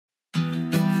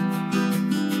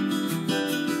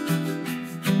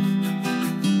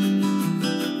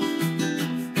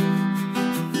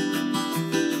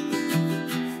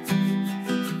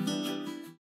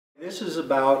is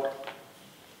about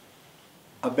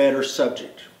a better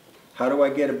subject. How do I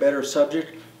get a better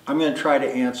subject? I'm going to try to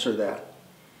answer that.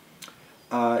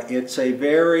 It's a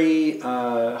very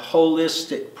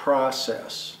holistic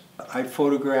process. I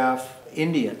photograph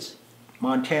Indians,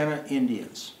 Montana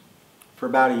Indians, for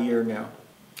about a year now.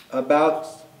 About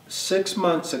 6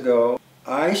 months ago,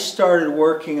 I started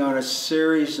working on a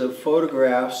series of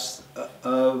photographs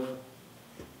of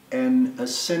an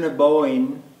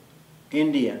Assiniboine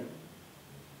Indian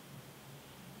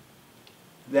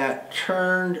that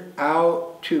turned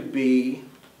out to be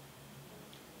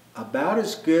about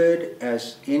as good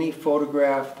as any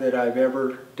photograph that I've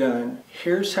ever done.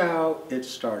 Here's how it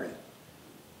started.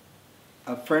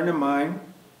 A friend of mine,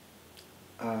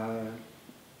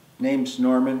 name's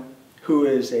Norman, who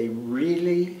is a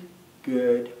really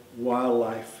good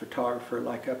wildlife photographer,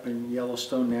 like up in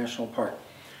Yellowstone National Park,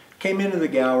 came into the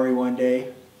gallery one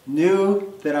day,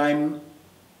 knew that I'm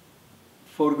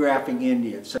photographing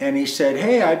Indians, and he said,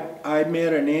 hey, I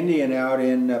met an Indian out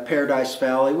in Paradise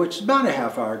Valley, which is about a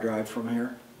half-hour drive from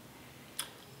here,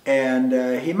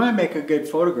 and he might make a good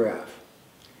photograph.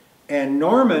 And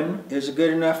Norman is a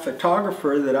good enough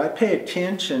photographer that I pay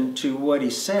attention to what he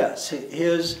says.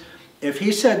 If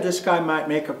he said this guy might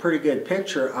make a pretty good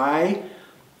picture, I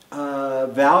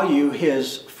value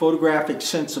his photographic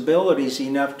sensibilities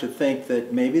enough to think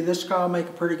that maybe this guy will make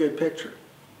a pretty good picture.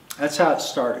 That's how it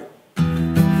started.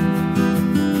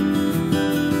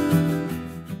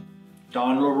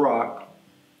 Don LaRock.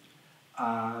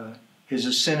 His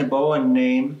Assiniboine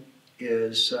name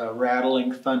is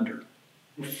Rattling Thunder.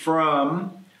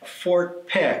 From Fort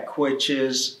Peck, which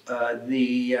is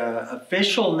the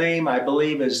official name, I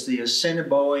believe, is the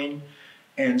Assiniboine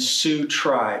and Sioux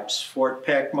tribes. Fort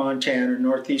Peck, Montana,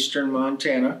 Northeastern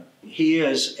Montana.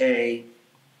 He's a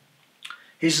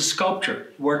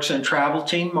sculptor. He works in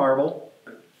travertine marble.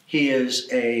 He is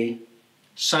a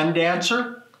sun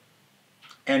dancer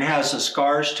and has the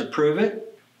scars to prove it.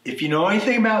 If you know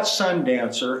anything about sun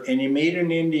dancer and you meet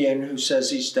an Indian who says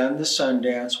he's done the sun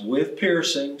dance with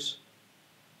piercings,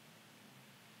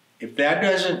 if that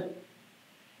doesn't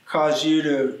cause you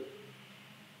to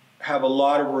have a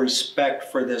lot of respect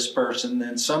for this person,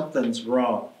 then something's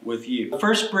wrong with you. The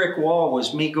first brick wall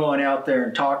was me going out there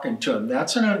and talking to him.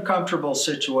 That's an uncomfortable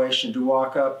situation, to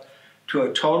walk up to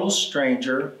a total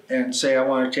stranger and say, I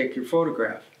want to take your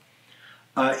photograph.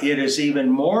 It is even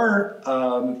more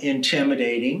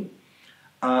intimidating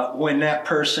when that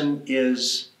person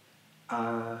is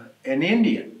an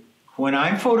Indian. When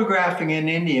I'm photographing an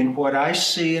Indian, what I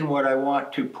see and what I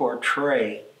want to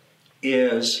portray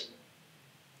is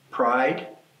pride,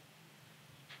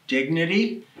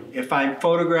 dignity. If I'm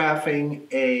photographing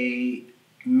a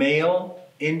male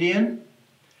Indian,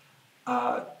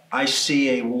 I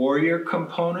see a warrior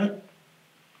component.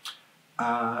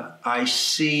 I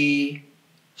see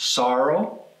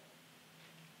sorrow.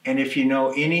 And if you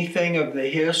know anything of the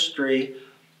history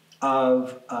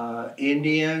of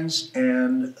Indians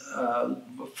and,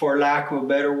 for lack of a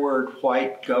better word,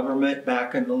 white government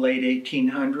back in the late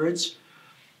 1800s,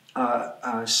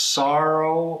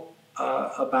 sorrow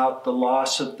about the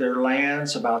loss of their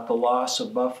lands, about the loss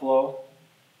of buffalo.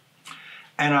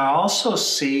 And I also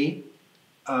see,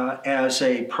 as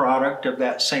a product of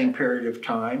that same period of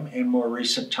time in more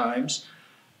recent times,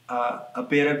 a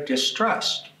bit of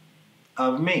distrust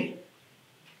of me.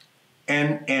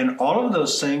 And all of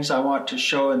those things I want to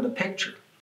show in the picture.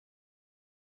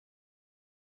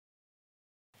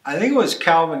 I think it was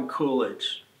Calvin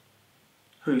Coolidge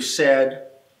who said,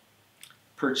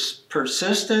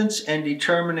 persistence and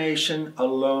determination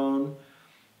alone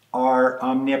are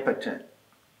omnipotent.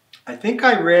 I think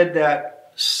I read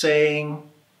that saying,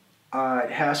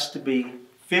 it has to be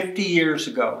 50 years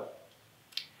ago.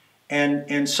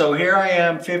 And so here I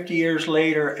am 50 years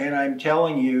later, and I'm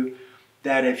telling you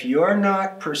that if you're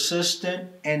not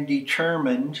persistent and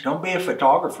determined, don't be a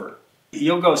photographer.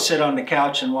 You'll go sit on the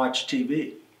couch and watch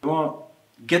TV. You won't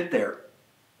get there.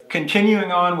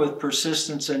 Continuing on with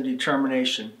persistence and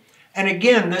determination. And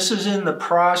again, this is in the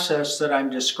process that I'm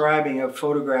describing of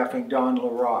photographing Don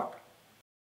LaRock.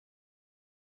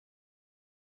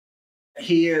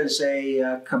 He is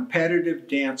a competitive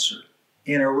dancer.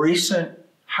 In a recent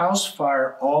house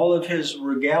fire, all of his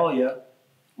regalia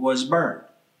was burned.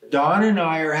 Don and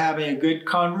I are having a good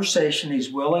conversation.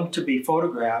 He's willing to be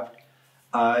photographed.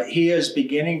 He is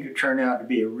beginning to turn out to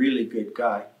be a really good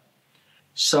guy.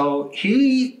 So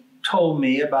he told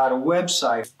me about a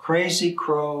website, Crazy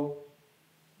Crow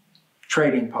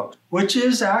Trading Post, which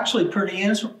is actually pretty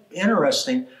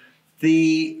interesting.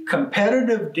 The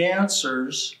competitive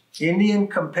dancers, Indian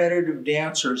competitive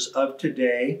dancers of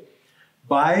today,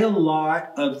 buy a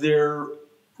lot of their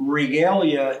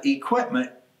regalia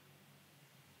equipment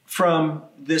from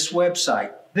this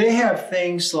website. They have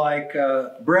things like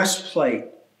breastplate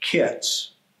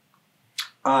kits,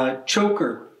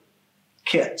 choker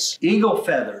kits, eagle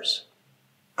feathers.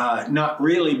 Not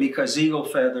really, because eagle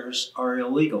feathers are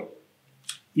illegal.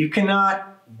 You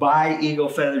cannot buy eagle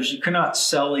feathers. You cannot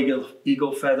sell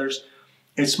eagle feathers.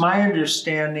 It's my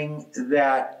understanding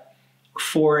that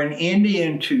for an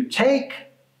Indian to take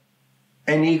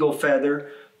an eagle feather,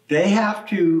 they have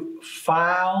to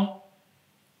file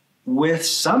with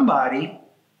somebody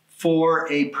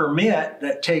for a permit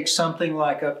that takes something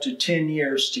like up to 10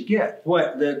 years to get.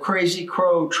 What the Crazy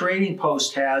Crow trading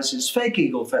post has is fake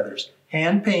eagle feathers,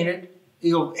 hand-painted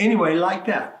eagle, anyway, like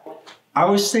that. I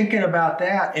was thinking about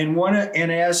that,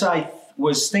 and as I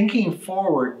was thinking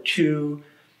forward to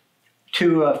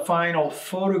a final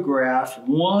photograph,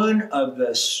 one of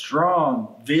the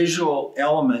strong visual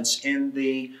elements in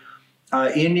the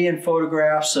Indian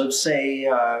photographs of, say,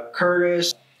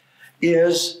 Curtis,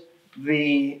 is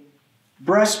the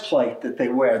breastplate that they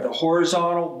wear, the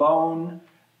horizontal bone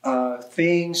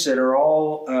things that are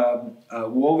all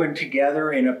woven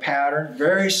together in a pattern,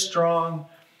 very strong,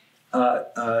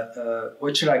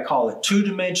 what should I call it,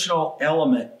 two-dimensional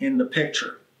element in the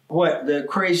picture. What the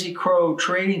Crazy Crow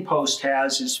trading post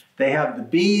has is they have the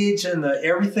beads and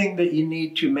everything that you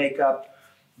need to make up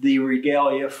the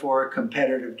regalia for a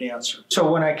competitive dancer.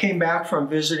 So when I came back from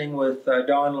visiting with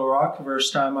Don LaRocque the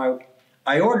first time,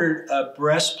 I ordered a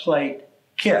breastplate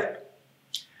kit.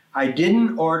 I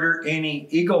didn't order any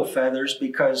eagle feathers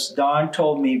because Don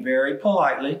told me very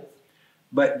politely,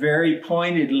 but very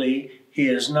pointedly, he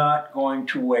is not going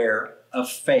to wear a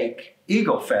fake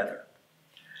eagle feather.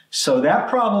 So that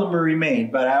problem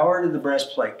remained, but I ordered the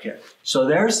breastplate kit. So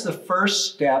there's the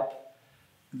first step.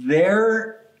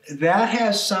 That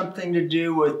has something to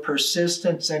do with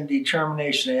persistence and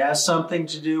determination. It has something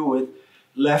to do with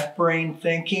left brain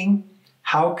thinking.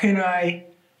 How can I,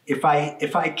 if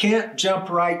I can't jump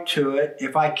right to it,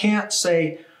 if I can't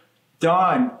say,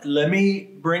 Don, let me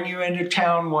bring you into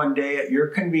town one day at your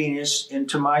convenience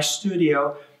into my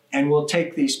studio and we'll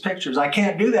take these pictures. I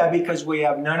can't do that because we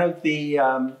have none of the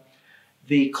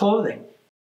clothing.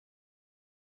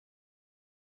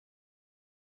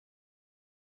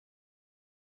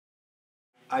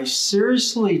 I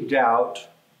seriously doubt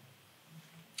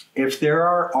if there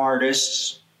are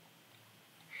artists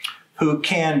who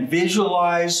can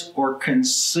visualize or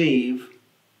conceive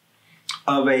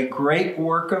of a great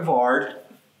work of art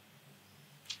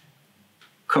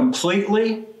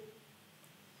completely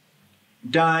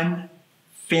done,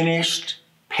 finished,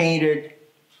 painted,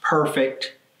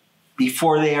 perfect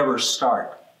before they ever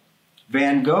start.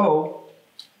 Van Gogh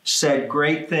said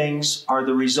great things are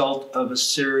the result of a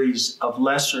series of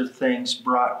lesser things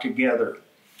brought together.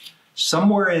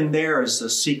 Somewhere in there is the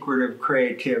secret of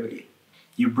creativity.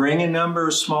 You bring a number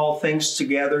of small things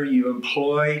together, you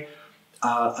employ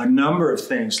a number of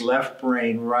things, left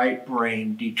brain, right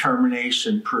brain,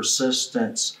 determination,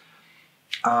 persistence,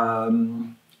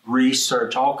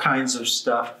 research, all kinds of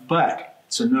stuff, but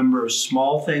it's a number of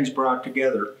small things brought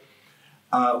together,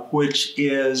 which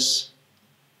is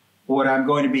what I'm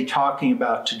going to be talking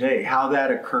about today, how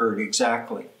that occurred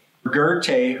exactly.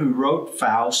 Goethe, who wrote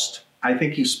Faust, I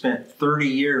think he spent 30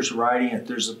 years writing it.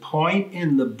 There's a point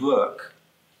in the book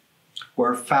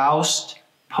where Faust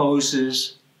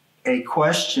poses a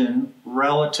question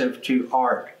relative to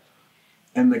art.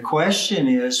 And the question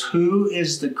is, who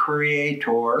is the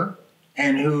creator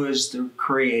and who is the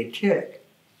created?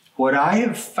 What I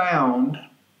have found,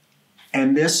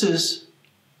 and this is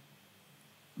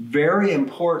very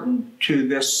important to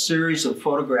this series of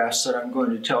photographs that I'm going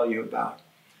to tell you about.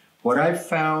 What I've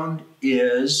found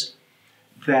is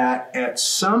that at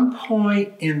some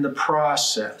point in the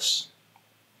process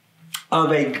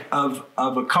of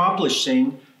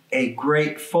accomplishing a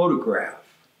great photograph,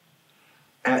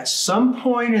 at some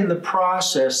point in the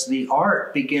process, the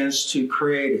art begins to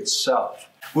create itself.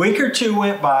 A week or two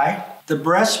went by, the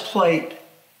breastplate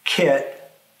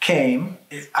kit came.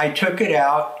 I took it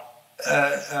out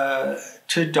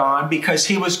to Don because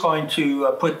he was going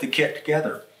to put the kit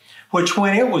together, which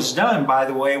when it was done, by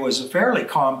the way, was a fairly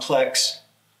complex,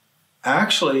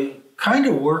 actually kind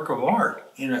of work of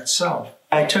art in itself.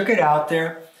 I took it out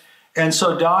there, and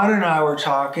so Don and I were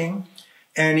talking,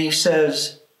 and he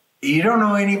says, you don't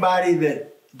know anybody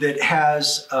that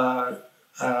has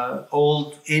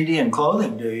old Indian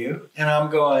clothing, do you? And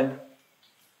I'm going,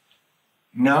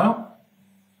 no?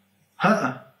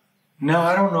 No,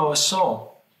 I don't know a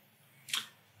soul.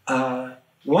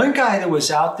 One guy that was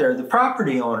out there, the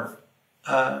property owner,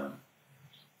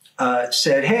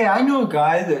 said, hey, I know a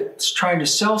guy that's trying to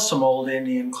sell some old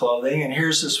Indian clothing, and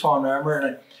here's his phone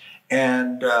number.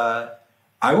 And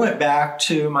I went back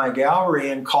to my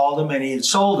gallery and called him, and he had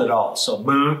sold it all. So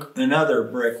boom, another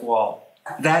brick wall.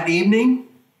 That evening,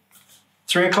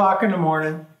 3 o'clock in the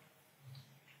morning,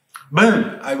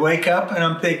 boom, I wake up and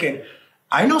I'm thinking,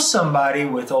 I know somebody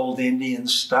with old Indian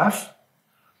stuff.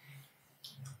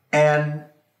 And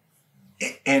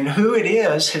who it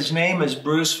is, his name is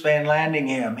Bruce Van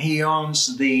Landingham. He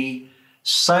owns the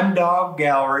Sundog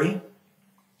Gallery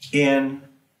in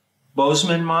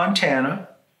Bozeman, Montana.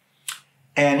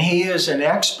 And he is an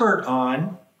expert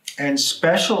on and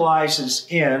specializes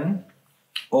in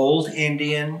old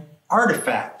Indian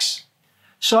artifacts.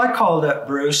 So I called up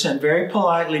Bruce and very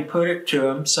politely put it to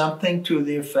him, something to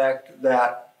the effect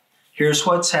that, here's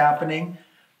what's happening.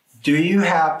 Do you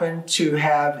happen to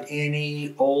have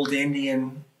any old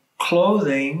Indian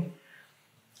clothing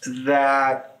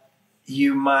that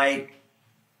you might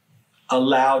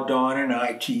allow Dawn and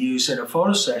I to use in a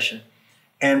photo session?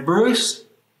 And Bruce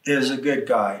is a good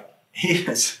guy. He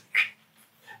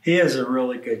is a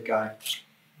really good guy.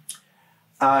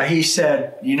 He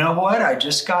said, you know what? I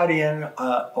just got in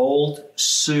an old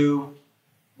Sioux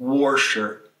war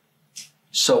shirt.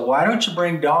 So why don't you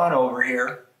bring Dawn over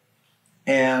here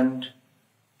and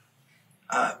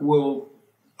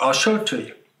I'll show it to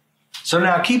you. So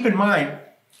now keep in mind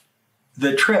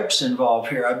the trips involved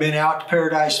here. I've been out to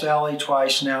Paradise Valley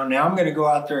twice now. Now I'm going to go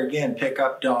out there again, pick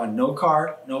up Dawn. No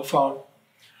car, no phone.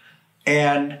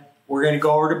 And we're going to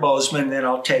go over to Bozeman, then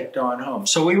I'll take Dawn home.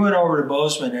 So we went over to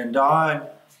Bozeman, and Dawn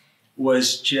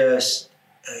was just,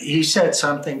 he said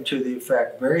something to the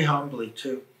effect, very humbly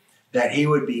too, that he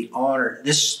would be honored.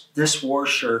 This war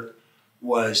shirt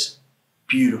was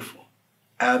beautiful,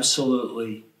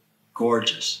 absolutely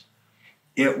gorgeous.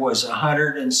 It was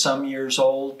 100 and some years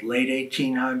old, late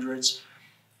 1800s,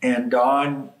 and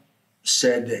Dawn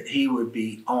said that he would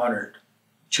be honored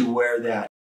to wear that.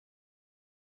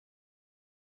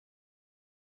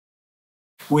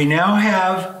 We now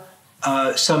have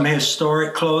some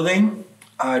historic clothing.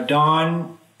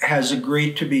 Dawn has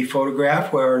agreed to be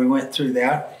photographed. We already went through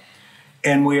that.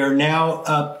 And we are now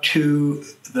up to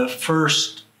the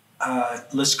first,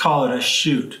 let's call it a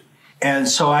shoot. And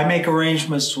so I make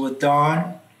arrangements with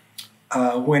Dawn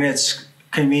when it's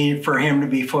convenient for him to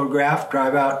be photographed,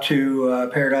 drive out to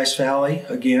Paradise Valley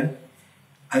again.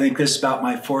 I think this is about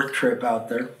my 4th trip out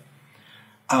there.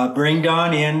 Bring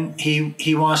Dawn in.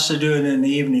 He wants to do it in the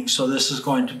evening, so this is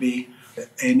going to be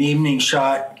an evening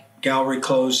shot, gallery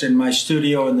closed, in my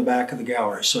studio in the back of the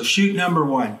gallery. So shoot number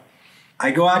 1.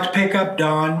 I go out to pick up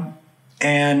Dawn,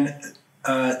 and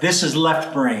this is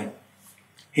left brain.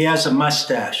 He has a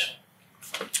mustache,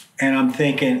 and I'm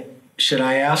thinking, should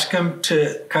I ask him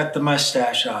to cut the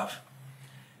mustache off?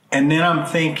 And then I'm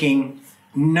thinking,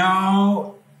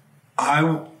 no,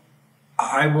 I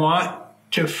want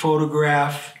to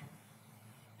photograph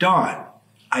Dawn.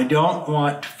 I don't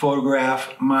want to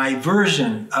photograph my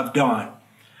version of Dawn.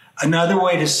 Another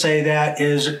way to say that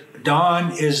is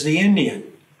Dawn is the Indian,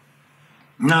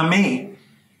 not me.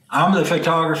 I'm the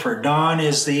photographer. Dawn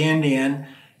is the Indian.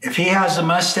 If he has a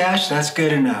mustache, that's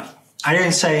good enough. I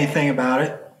didn't say anything about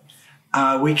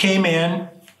it. We came in,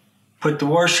 put the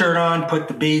war shirt on, put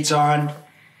the beads on,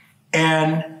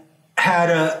 and had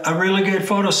a really good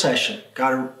photo session.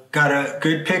 Got a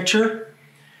good picture.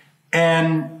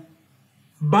 And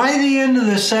by the end of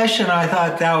the session, I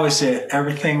thought that was it.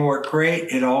 Everything worked great.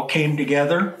 It all came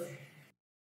together.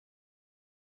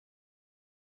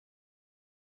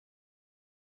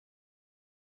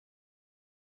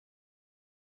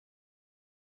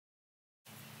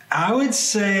 I would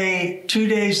say 2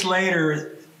 days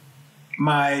later,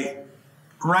 my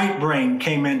right brain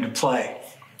came into play.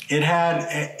 It had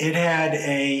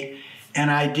an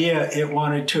idea it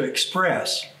wanted to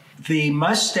express. The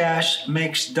mustache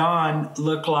makes Dawn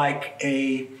look like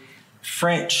a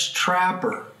French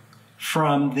trapper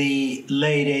from the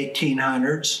late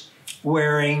 1800s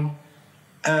wearing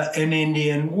an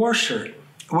Indian war shirt,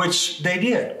 which they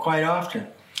did quite often.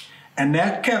 And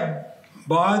that kept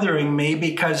bothering me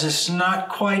because it's not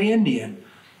quite Indian.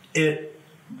 It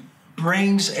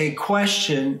brings a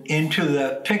question into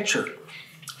the picture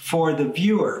for the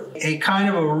viewer. A kind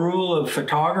of a rule of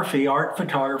photography, art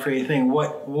photography thing,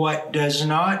 what does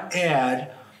not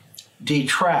add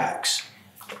detracts.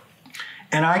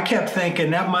 And I kept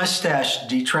thinking that mustache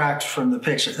detracts from the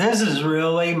picture. This is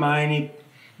really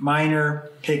minor,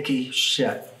 picky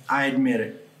shit. I admit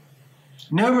it.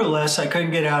 Nevertheless, I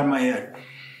couldn't get it out of my head.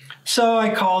 So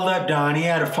I called up Don. He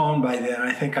had a phone by then.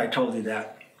 I think I told you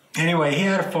that. Anyway, he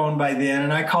had a phone by then,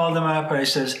 and I called him up and I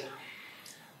says,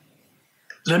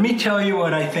 let me tell you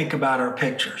what I think about our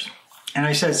pictures. And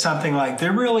I said something like,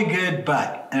 they're really good,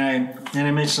 but, and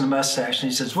I mentioned the mustache, and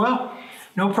he says, well,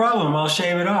 no problem, I'll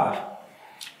shave it off.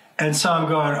 And so I'm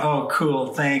going, oh,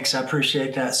 cool, thanks, I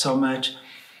appreciate that so much.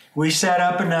 We set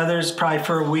up another, it's probably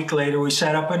for a week later, we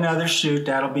set up another shoot,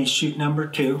 that'll be shoot number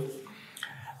 2.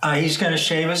 He's gonna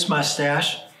shave his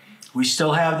mustache. We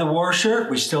still have the war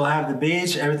shirt, we still have the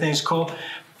beads, everything's cool.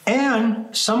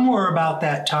 And somewhere about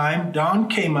that time, Don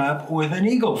came up with an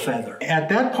eagle feather. At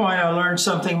that point, I learned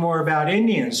something more about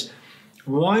Indians.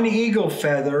 One eagle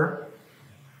feather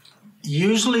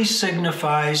usually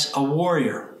signifies a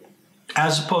warrior,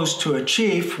 as opposed to a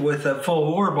chief with a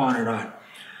full war bonnet on.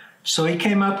 So he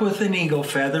came up with an eagle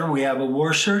feather. We have a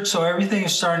war shirt, so everything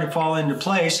is starting to fall into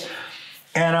place.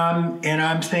 And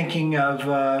I'm thinking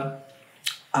of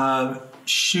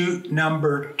shoot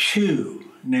number 2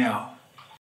 now.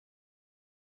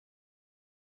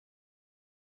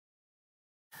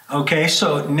 Okay,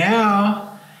 so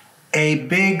now a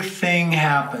big thing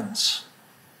happens.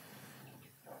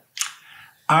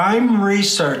 I'm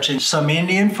researching some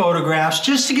Indian photographs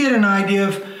just to get an idea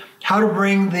of how to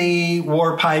bring the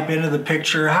war pipe into the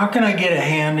picture. How can I get a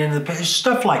hand into the picture?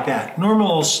 Stuff like that, normal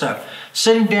old stuff.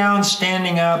 Sitting down,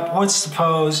 standing up, what's the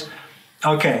pose?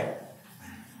 Okay,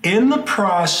 in the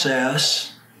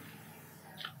process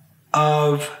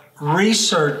of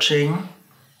researching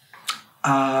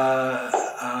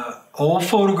old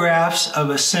photographs of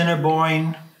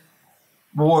Assiniboine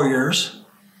warriors,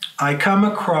 I come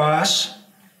across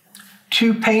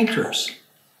 2 painters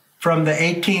from the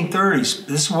 1830s.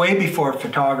 This is way before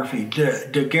photography.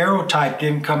 Daguerreotype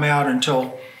didn't come out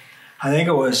until, I think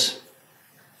it was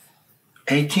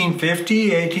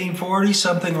 1850, 1840,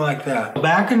 something like that.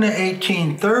 Back in the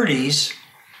 1830s,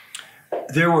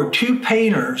 there were 2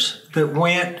 painters that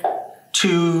went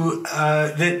to,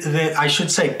 that I should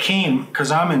say came,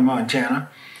 because I'm in Montana,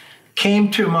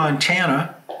 came to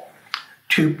Montana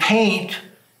to paint,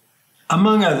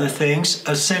 among other things,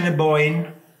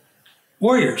 Assiniboine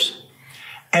warriors.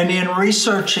 And in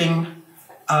researching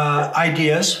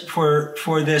ideas for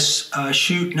this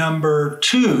shoot number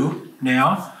 2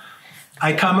 now,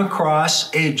 I come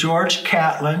across a George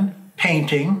Catlin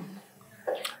painting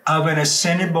of an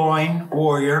Assiniboine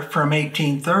warrior from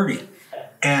 1830.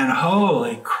 And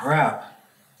holy crap,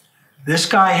 this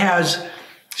guy has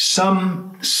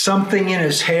something in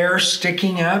his hair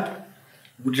sticking up,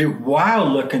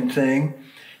 wild looking thing.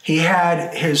 He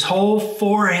had his whole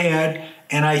forehead,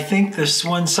 and I think this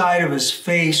one side of his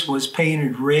face was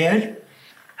painted red,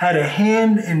 had a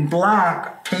hand in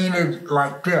black painted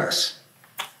like this,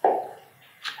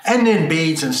 and then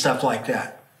beads and stuff like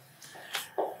that.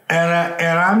 And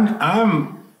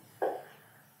I'm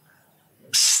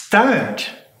stunned.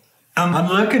 I'm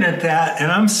looking at that and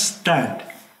I'm stunned.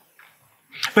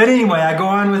 But anyway, I go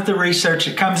on with the research.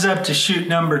 It comes up to shoot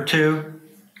number 2.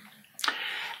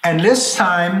 And this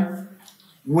time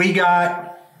we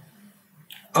got,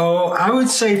 I would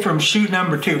say from shoot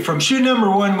number 2. From shoot number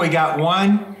 1, we got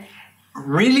one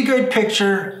really good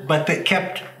picture, but that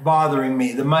kept bothering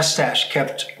me. The mustache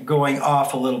kept going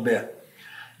off a little bit.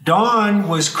 Don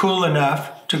was cool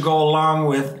enough to go along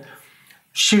with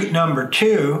shoot number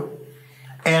 2,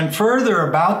 and further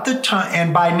about the time,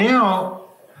 and by now,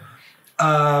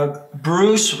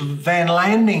 Bruce Van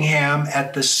Landingham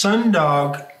at the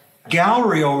Sundog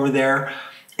Gallery over there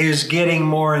is getting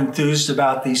more enthused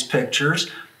about these pictures.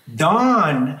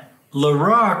 Don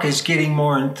LaRocque is getting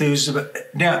more enthused about,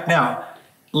 now,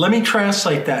 let me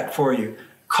translate that for you.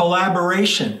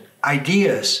 Collaboration,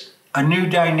 ideas, a new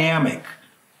dynamic.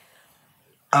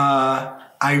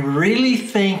 I really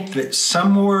think that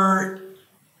somewhere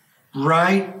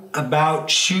right about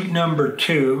shoot number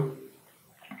 2,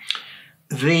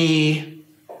 the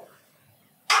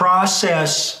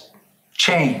process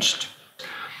changed.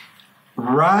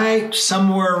 Right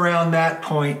somewhere around that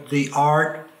point, the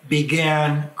art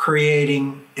began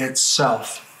creating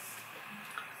itself.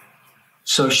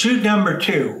 So shoot number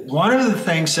 2, one of the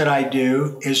things that I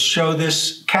do is show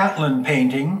this Catlin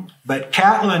painting, but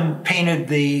Catlin painted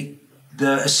the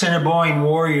Assiniboine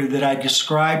warrior that I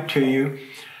described to you.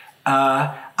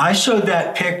 I showed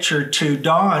that picture to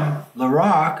Don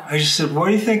LaRocque. I just said, what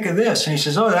do you think of this? And he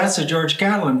says, oh, that's a George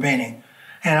Catlin painting.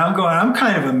 And I'm going, I'm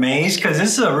kind of amazed because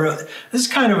this is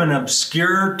kind of an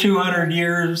obscure 200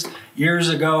 years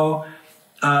ago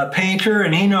painter,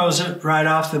 and he knows it right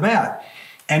off the bat.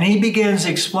 And he begins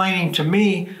explaining to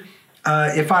me,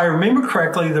 if I remember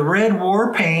correctly, the red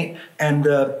war paint and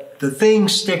the thing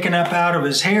sticking up out of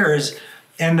his hair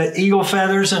and the eagle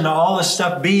feathers and all the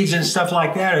stuff, beads and stuff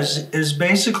like that is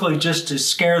basically just to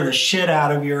scare the shit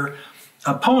out of your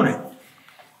opponent.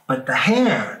 But the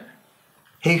hand,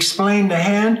 he explained the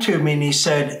hand to me, and he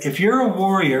said, if you're a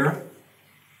warrior,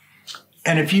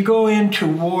 and if you go into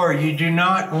war, you do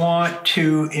not want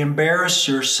to embarrass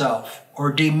yourself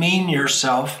or demean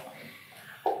yourself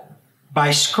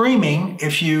by screaming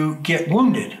if you get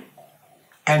wounded.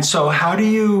 And so how do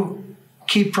you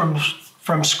keep from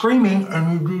screaming?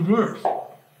 And you do this.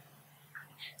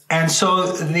 And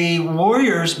so the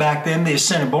warriors back then, the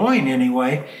Assiniboine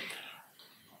anyway,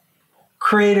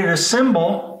 created a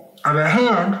symbol of a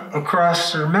hand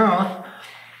across their mouth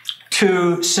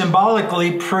to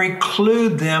symbolically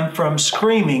preclude them from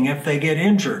screaming if they get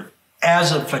injured.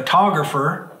 As a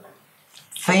photographer,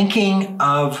 thinking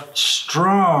of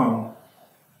strong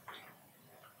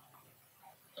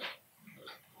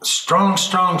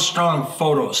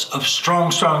photos of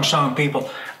strong people,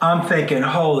 I'm thinking,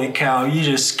 holy cow, you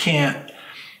just can't,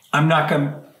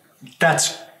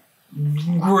 that's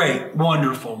great,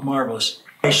 wonderful, marvelous.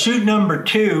 Shoot number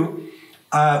 2,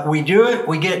 we do it,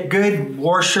 we get good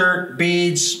war shirt,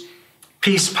 beads,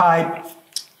 peace pipe.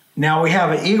 Now we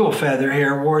have an eagle feather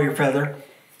here, warrior feather,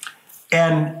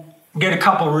 and get a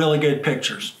couple really good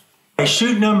pictures.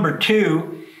 Shoot number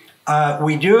 2,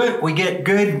 we do it, we get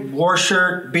good war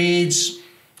shirt, beads,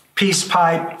 peace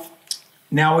pipe.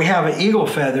 Now we have an eagle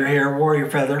feather here, warrior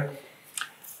feather,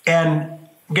 and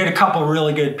get a couple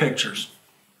really good pictures.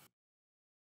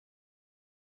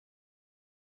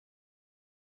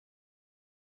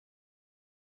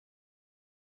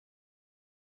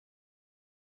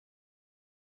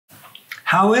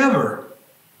 However,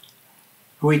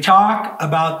 we talk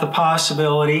about the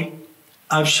possibility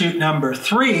of shoot number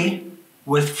 3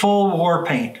 with full war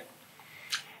paint.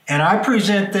 And I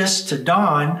present this to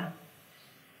Don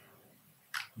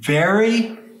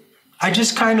I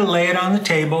just kind of lay it on the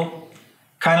table,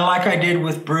 kind of like I did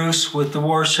with Bruce with the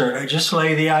war shirt. I just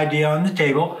lay the idea on the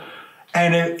table.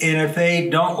 And if they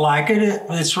don't like it,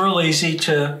 it's real easy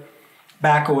to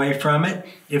back away from it.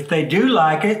 If they do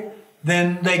like it,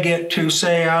 then they get to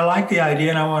say, I like the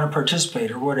idea and I want to participate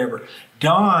or whatever.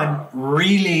 Don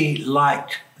really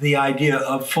liked the idea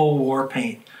of full war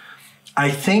paint. I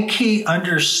think he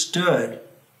understood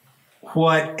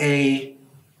what a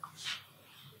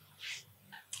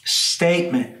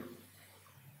statement,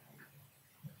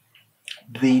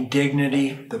 the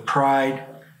dignity, the pride,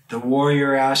 the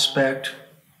warrior aspect.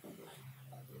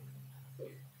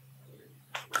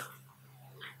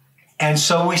 And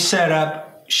so we set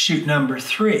up shoot number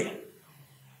 3.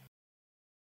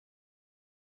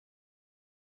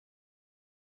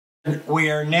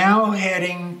 We are now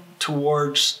heading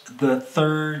towards the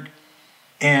 3rd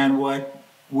and what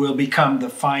will become the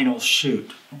final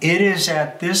shoot. It is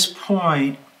at this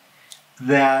point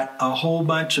that a whole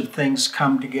bunch of things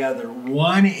come together.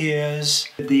 One is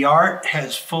the art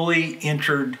has fully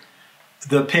entered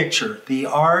the picture. The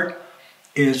art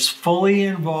is fully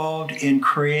involved in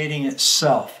creating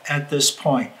itself at this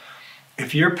point.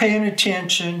 If you're paying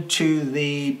attention to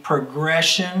the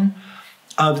progression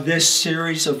of this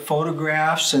series of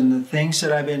photographs and the things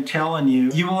that I've been telling you,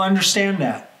 you will understand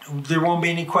that. There won't be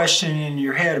any question in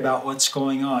your head about what's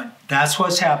going on. That's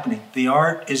what's happening. The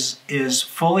art is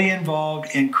fully involved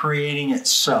in creating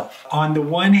itself. On the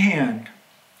one hand,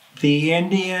 the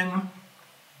Indian,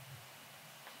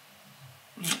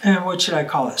 what should I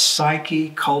call it, psyche,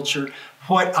 culture,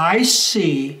 what I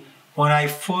see when I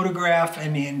photograph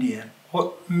an Indian,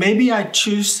 maybe I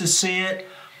choose to see it,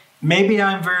 maybe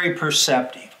I'm very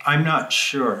perceptive, I'm not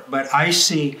sure, but I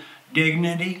see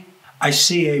dignity, I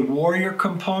see a warrior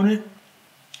component,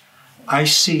 I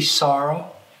see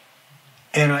sorrow,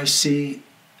 and I see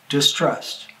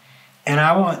distrust. And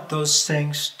I want those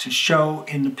things to show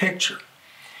in the picture.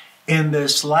 In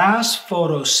this last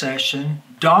photo session,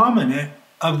 dominant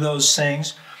of those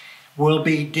things will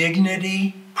be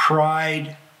dignity,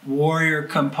 pride, warrior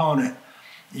component.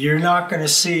 You're not going to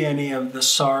see any of the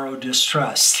sorrow,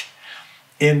 distrust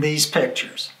in these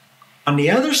pictures. On the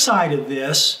other side of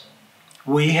this,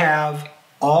 we have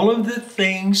all of the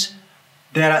things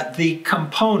that the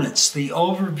components, the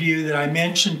overview that I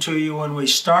mentioned to you when we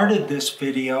started this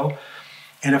video.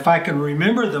 And if I can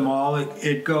remember them all,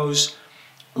 it goes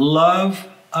love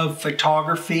of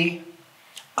photography,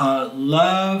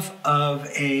 love of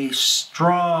a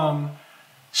strong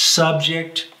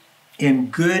subject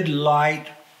in good light,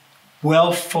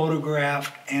 well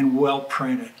photographed and well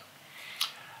printed.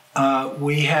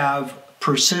 We have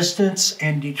persistence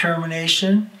and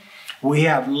determination. We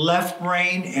have left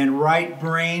brain and right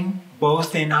brain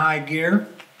both in high gear.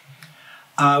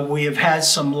 We have had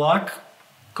some luck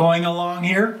going along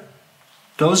here.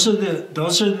 Those are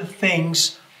the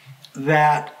things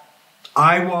that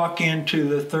I walk into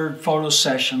the third photo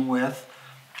session with,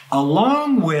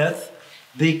 along with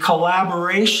the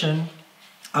collaboration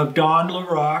of Don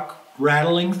LaRock,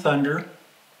 Rattling Thunder,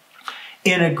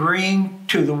 in agreeing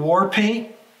to the war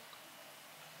paint,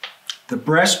 the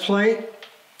breastplate,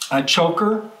 a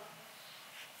choker,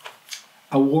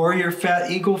 a warrior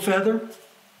eagle feather.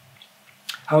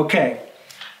 Okay,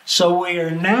 so we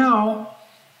are now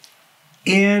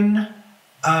in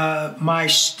my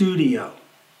studio.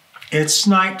 It's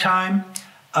nighttime.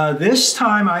 This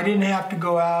time I didn't have to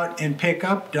go out and pick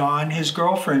up Don. His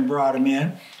girlfriend brought him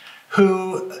in,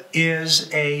 who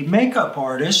is a makeup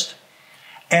artist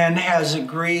and has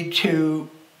agreed to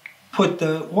put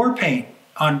the war paint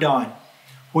on Don,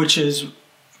 which is,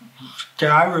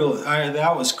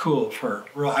 that was cool of her.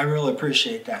 I really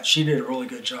appreciate that. She did a really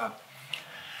good job.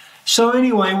 So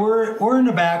anyway, we're in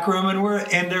the back room,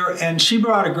 and she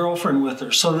brought a girlfriend with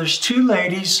her. So there's two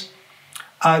ladies.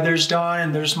 There's Dawn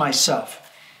and there's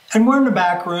myself, and we're in the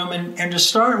back room. And to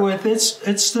start with,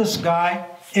 it's this guy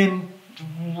in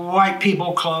white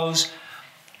people clothes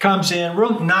comes in,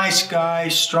 real nice guy,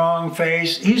 strong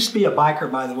face. He used to be a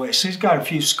biker, by the way, so he's got a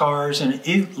few scars and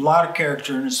a lot of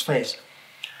character in his face.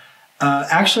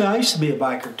 Actually, I used to be a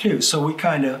biker too, so we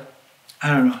kind of, I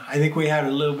don't know, I think we had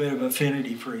a little bit of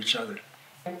affinity for each other.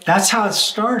 That's how it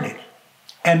started.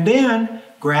 And then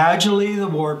gradually the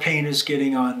war paint is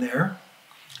getting on there.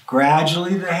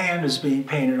 Gradually the hand is being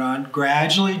painted on.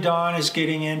 Gradually Don is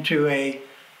getting into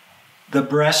the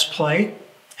breastplate.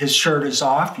 His shirt is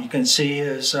off. You can see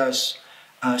his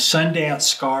Sundance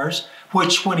scars,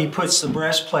 which when he puts the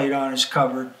breastplate on is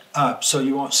covered up, so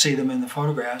you won't see them in the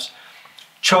photographs.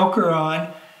 Choker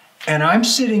on, and I'm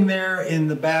sitting there in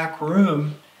the back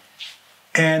room,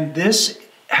 and this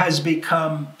has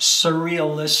become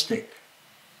surrealistic.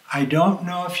 I don't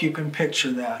know if you can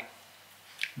picture that.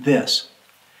 This.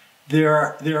 There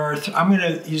are I'm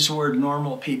going to use the word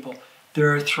normal people.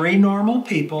 There are 3 normal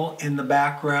people in the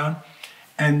background,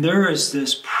 and there is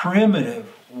this primitive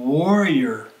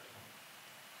warrior.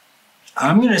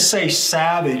 I'm going to say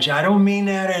savage. I don't mean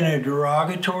that in a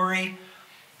derogatory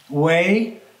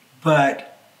way,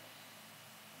 but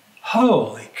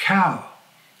holy cow.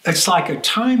 It's like a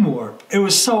time warp. It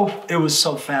was so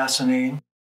fascinating.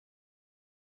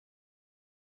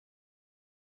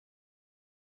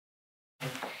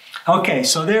 Okay,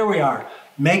 so there we are.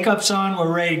 Makeup's on,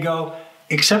 we're ready to go,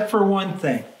 except for one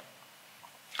thing.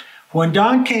 When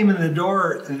Don came in the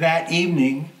door that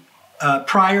evening,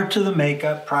 prior to the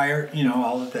makeup,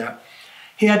 all of that,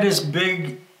 he had this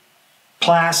big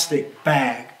plastic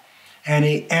bag, and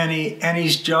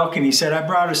he's joking. He said, "I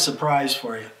brought a surprise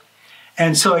for you."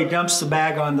 And so he dumps the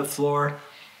bag on the floor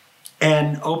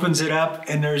and opens it up,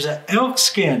 and there's an elk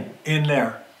skin in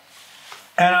there.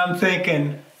 And I'm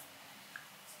thinking,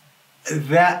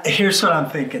 here's what I'm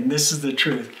thinking. This is the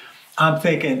truth. I'm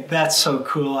thinking, that's so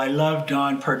cool. I love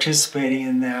Don participating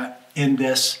in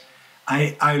this.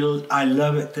 I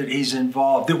love it that he's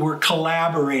involved, that we're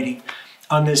collaborating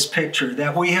on this picture,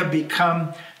 that we have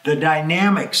become, the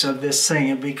dynamics of this thing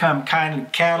have become kind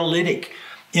of catalytic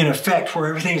in effect, where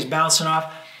everything's bouncing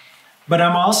off. But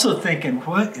I'm also thinking,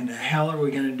 what in the hell are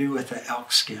we going to do with the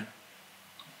elk skin?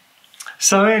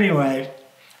 So anyway,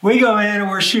 we go in and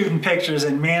we're shooting pictures,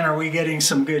 and man, are we getting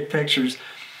some good pictures.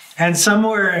 And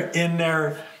somewhere in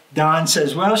there, Don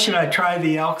says, "Well, should I try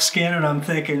the elk skin?" And I'm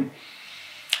thinking,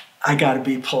 I got to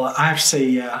be polite. I have to say,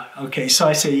 yeah. Okay, so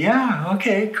I say, yeah,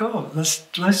 okay, cool. Let's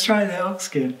try the elk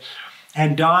skin.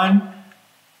 And Don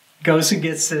goes and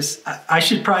gets this. I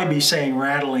should probably be saying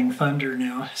rattling thunder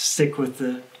now. Stick with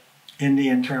the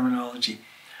Indian terminology.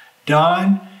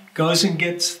 Don goes and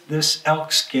gets this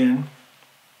elk skin,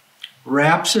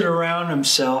 wraps it around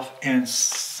himself, and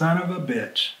son of a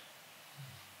bitch,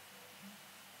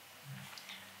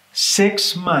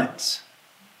 6 months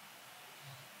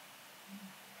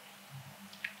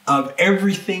of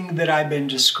everything that I've been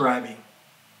describing,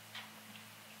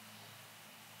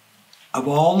 of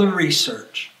all the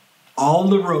research, all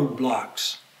the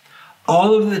roadblocks,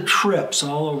 all of the trips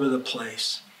all over the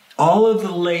place, all of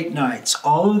the late nights,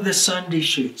 all of the Sunday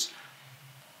shoots,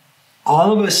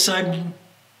 all of a sudden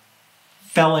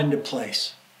fell into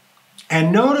place.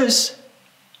 And notice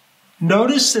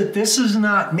that this is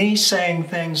not me saying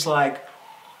things like,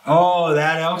 "Oh,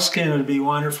 that elk skin would be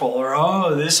wonderful," or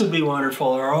 "Oh, this would be wonderful,"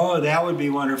 or "Oh, that would be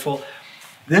wonderful."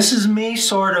 This is me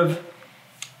sort of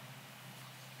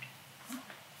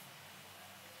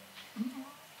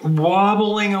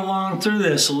wobbling along through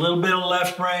this. A little bit of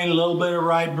left brain, a little bit of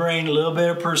right brain, a little bit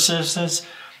of persistence,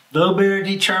 a little bit of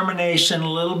determination, a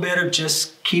little bit of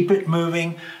just keep it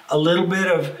moving, a little bit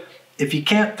of, if you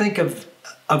can't think of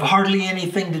of hardly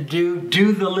anything to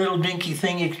do the little dinky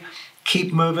thing, you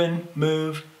keep moving,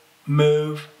 move,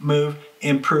 move, move,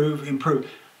 improve, improve.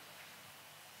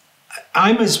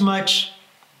 I'm as much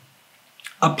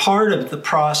a part of the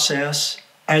process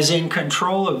as in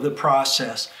control of the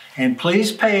process. And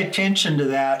please pay attention to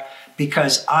that,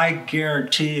 because I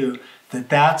guarantee you that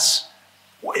that's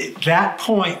that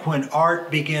point when art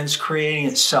begins creating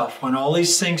itself, when all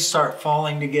these things start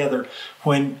falling together,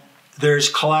 when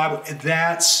there's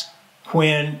that's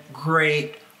when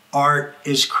great art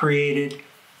is created.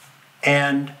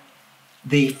 And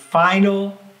the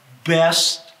final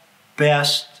best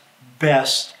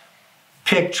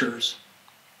pictures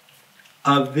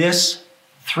of this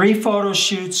 3 photo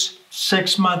shoots,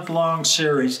 6-month-long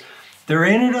series, there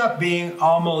ended up being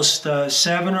almost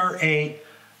 7 or 8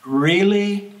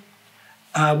 really,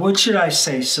 what should I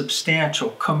say, substantial,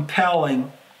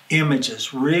 compelling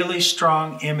images, really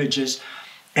strong images.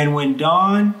 And when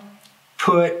Don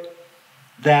put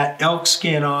that elk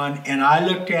skin on and I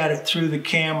looked at it through the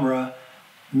camera,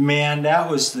 man, that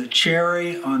was the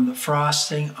cherry on the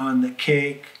frosting on the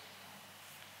cake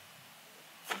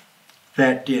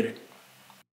that did it.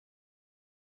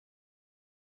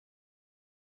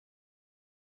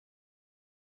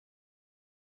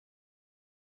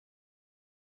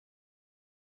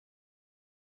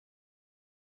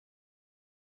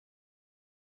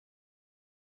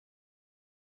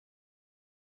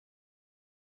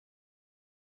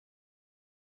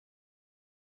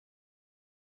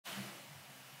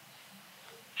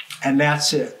 And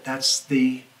that's it. That's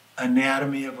the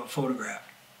anatomy of a photograph.